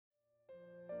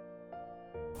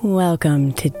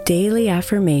Welcome to Daily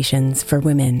Affirmations for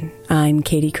Women. I'm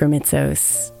Katie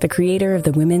Kremitzos, the creator of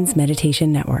the Women's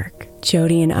Meditation Network.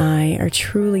 Jody and I are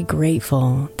truly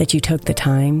grateful that you took the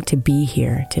time to be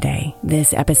here today.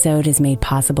 This episode is made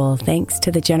possible thanks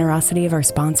to the generosity of our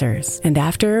sponsors. And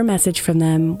after a message from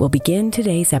them, we'll begin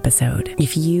today's episode.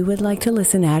 If you would like to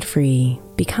listen ad-free,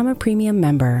 become a premium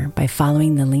member by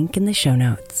following the link in the show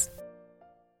notes.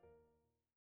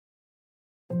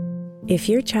 If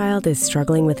your child is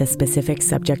struggling with a specific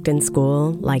subject in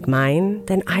school, like mine,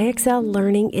 then IXL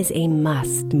learning is a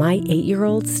must. My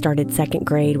 8-year-old started second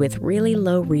grade with really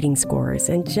low reading scores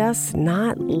and just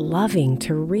not loving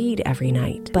to read every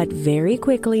night. But very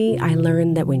quickly, I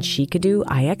learned that when she could do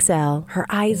IXL, her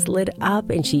eyes lit up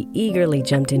and she eagerly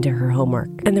jumped into her homework.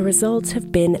 And the results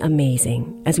have been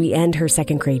amazing. As we end her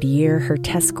second grade year, her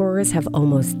test scores have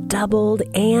almost doubled,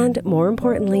 and more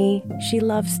importantly, she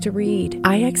loves to read.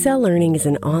 IXL Learning is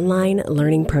an online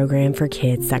learning program for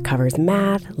kids that covers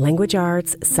math, language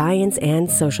arts, science, and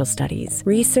social studies.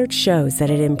 Research shows that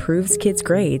it improves kids'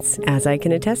 grades, as I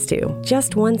can attest to.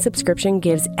 Just one subscription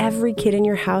gives every kid in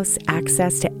your house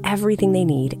access to everything they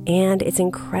need, and it's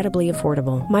incredibly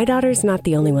affordable. My daughter's not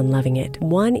the only one loving it.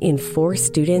 1 in 4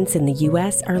 students in the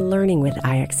U.S. are learning with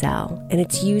IXL, and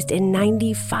it's used in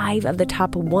 95 of the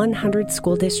top 100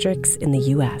 school districts in the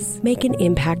U.S. Make an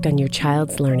impact on your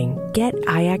child's learning. Get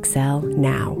IXL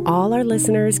now. All our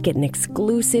listeners get an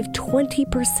exclusive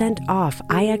 20% off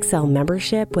IXL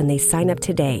membership when they sign up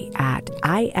today at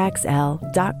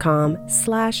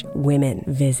IXL.com/women.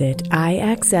 Visit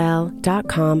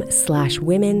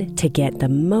IXL.com/women to get the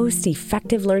most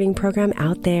effective learning program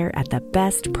out there at the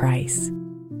best price.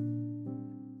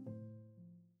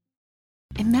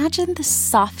 Imagine the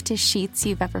softest sheets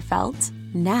you've ever felt.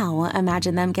 Now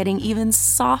imagine them getting even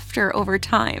softer over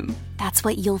time. That's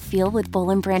what you'll feel with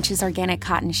Boll & Branch's organic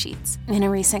cotton sheets. In a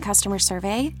recent customer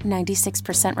survey,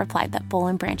 96% replied that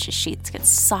Boll & Branch's sheets get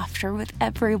softer with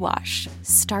every wash.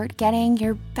 Start getting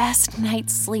your best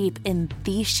night's sleep in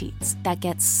these sheets that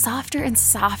get softer and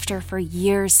softer for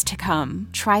years to come.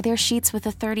 Try their sheets with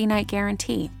a 30-night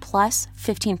guarantee, plus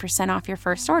 15% off your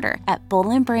first order at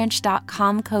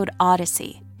bollandbranch.com code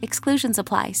Odyssey. Exclusions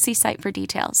apply. See site for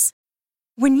details.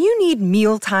 When you need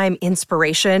mealtime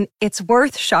inspiration, it's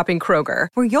worth shopping Kroger,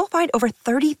 where you'll find over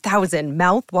 30,000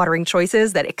 mouth-watering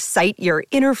choices that excite your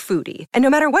inner foodie. And no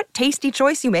matter what tasty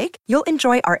choice you make, you'll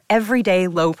enjoy our everyday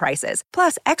low prices,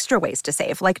 plus extra ways to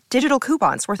save, like digital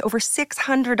coupons worth over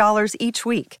 $600 each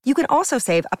week. You can also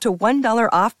save up to $1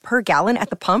 off per gallon at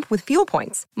the pump with fuel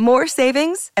points. More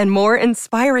savings and more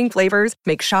inspiring flavors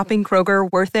make shopping Kroger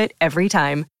worth it every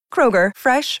time. Kroger,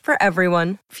 fresh for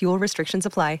everyone. Fuel restrictions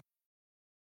apply.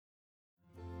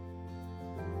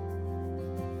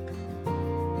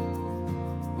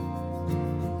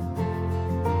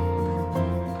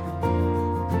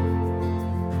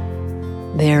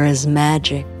 There is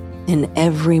magic in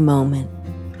every moment,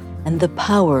 and the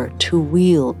power to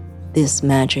wield this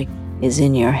magic is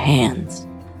in your hands.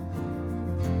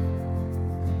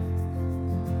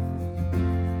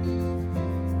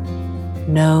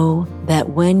 Know that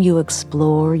when you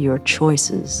explore your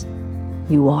choices,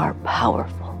 you are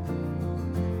powerful.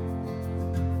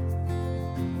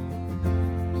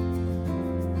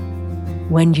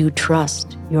 When you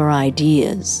trust your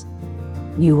ideas,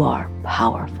 you are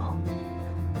powerful.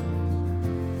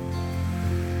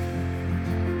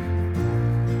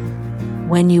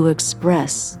 When you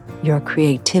express your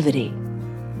creativity,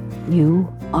 you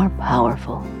are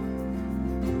powerful.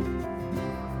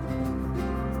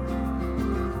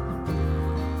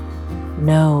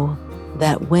 Know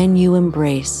that when you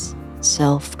embrace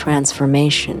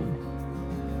self-transformation,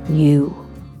 you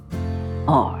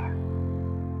are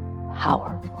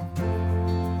powerful.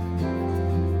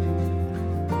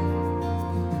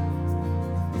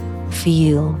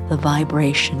 Feel the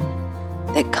vibration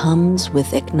that comes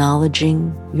with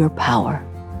acknowledging your power.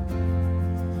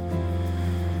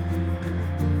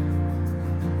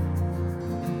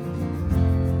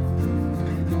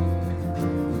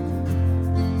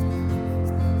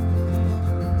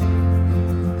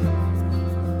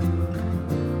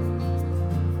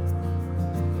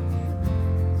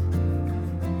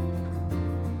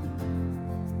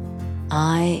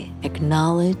 I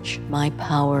acknowledge my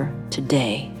power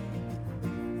today.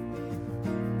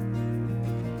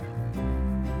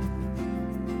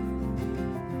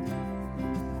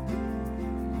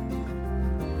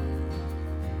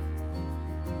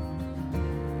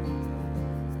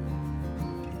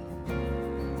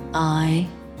 I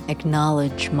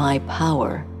acknowledge my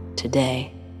power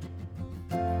today.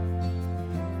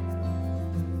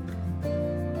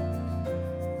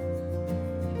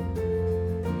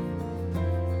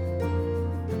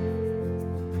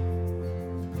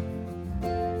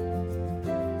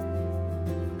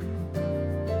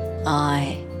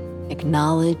 I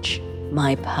acknowledge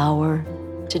my power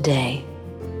today.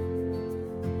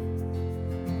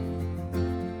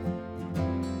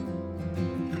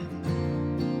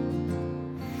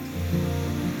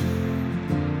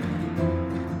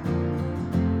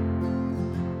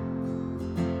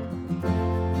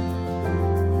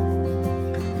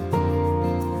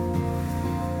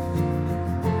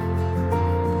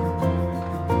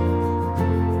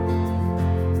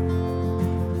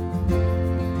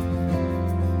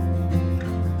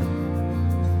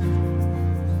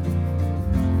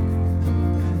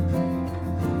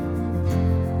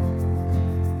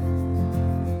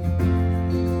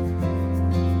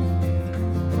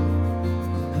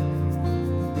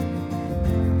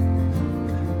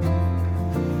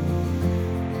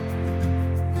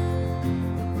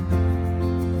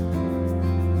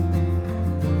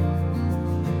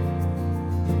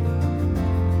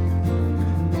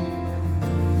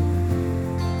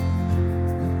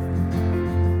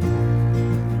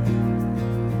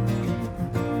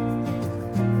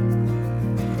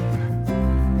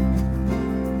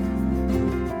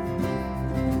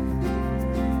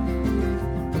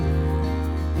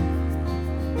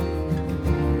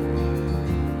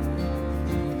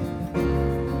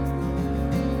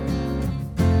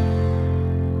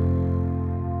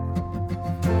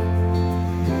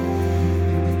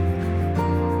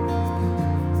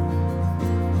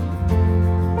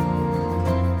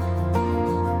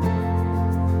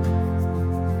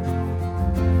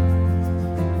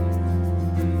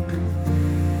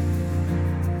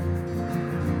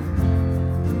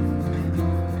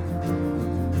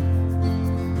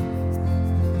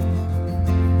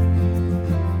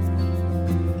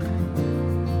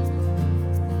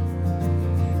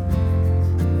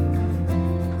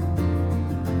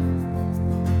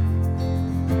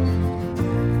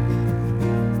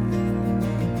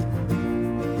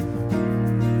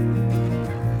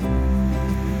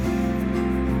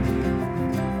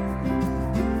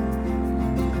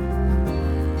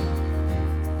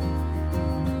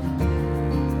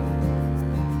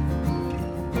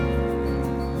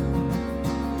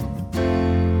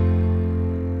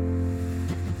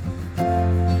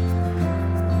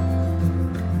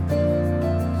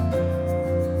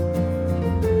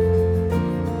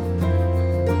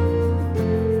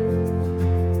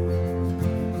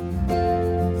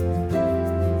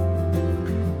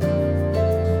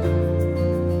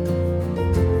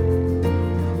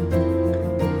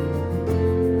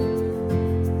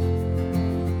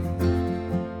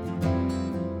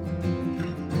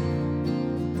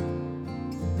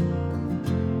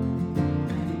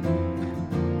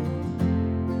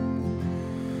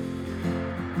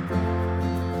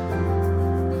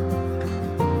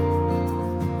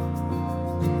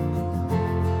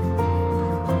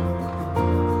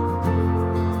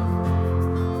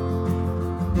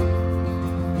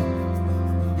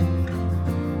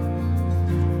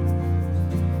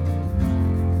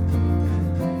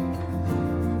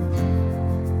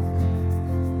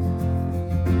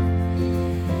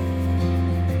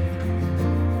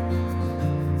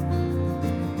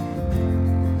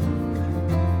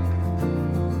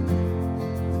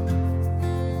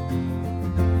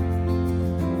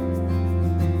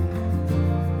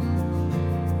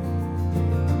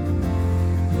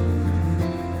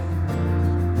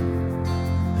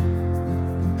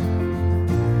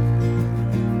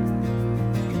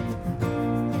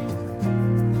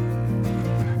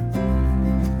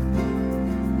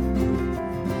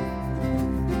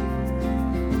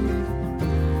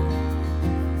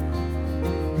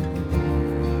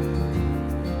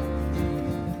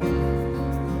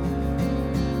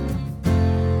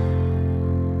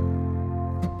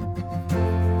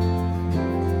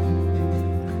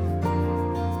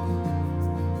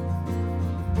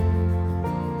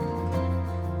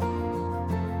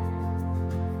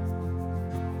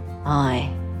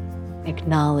 I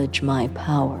acknowledge my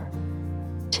power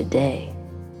today.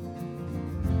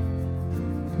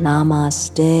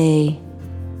 Namaste,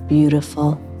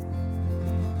 beautiful.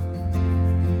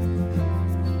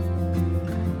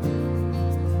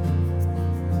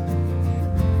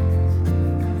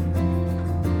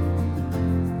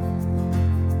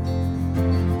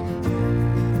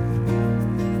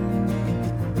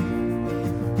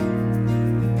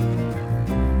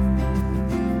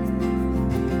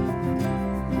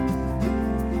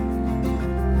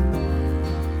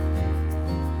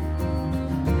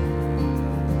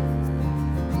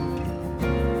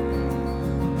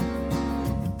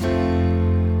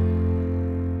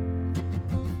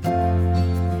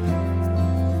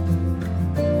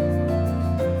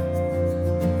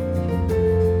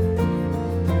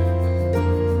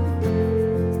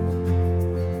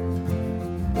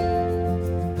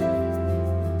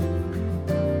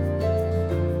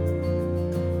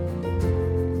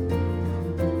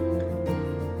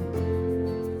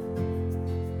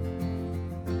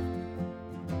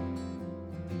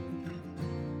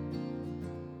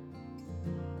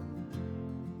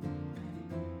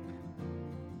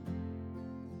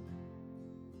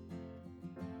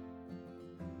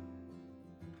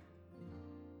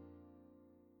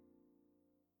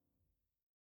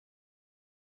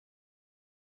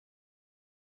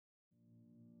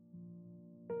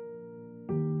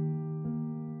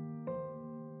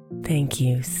 Thank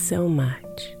you so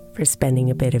much for spending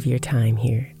a bit of your time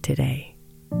here today.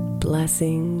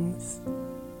 Blessings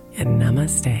and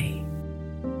namaste.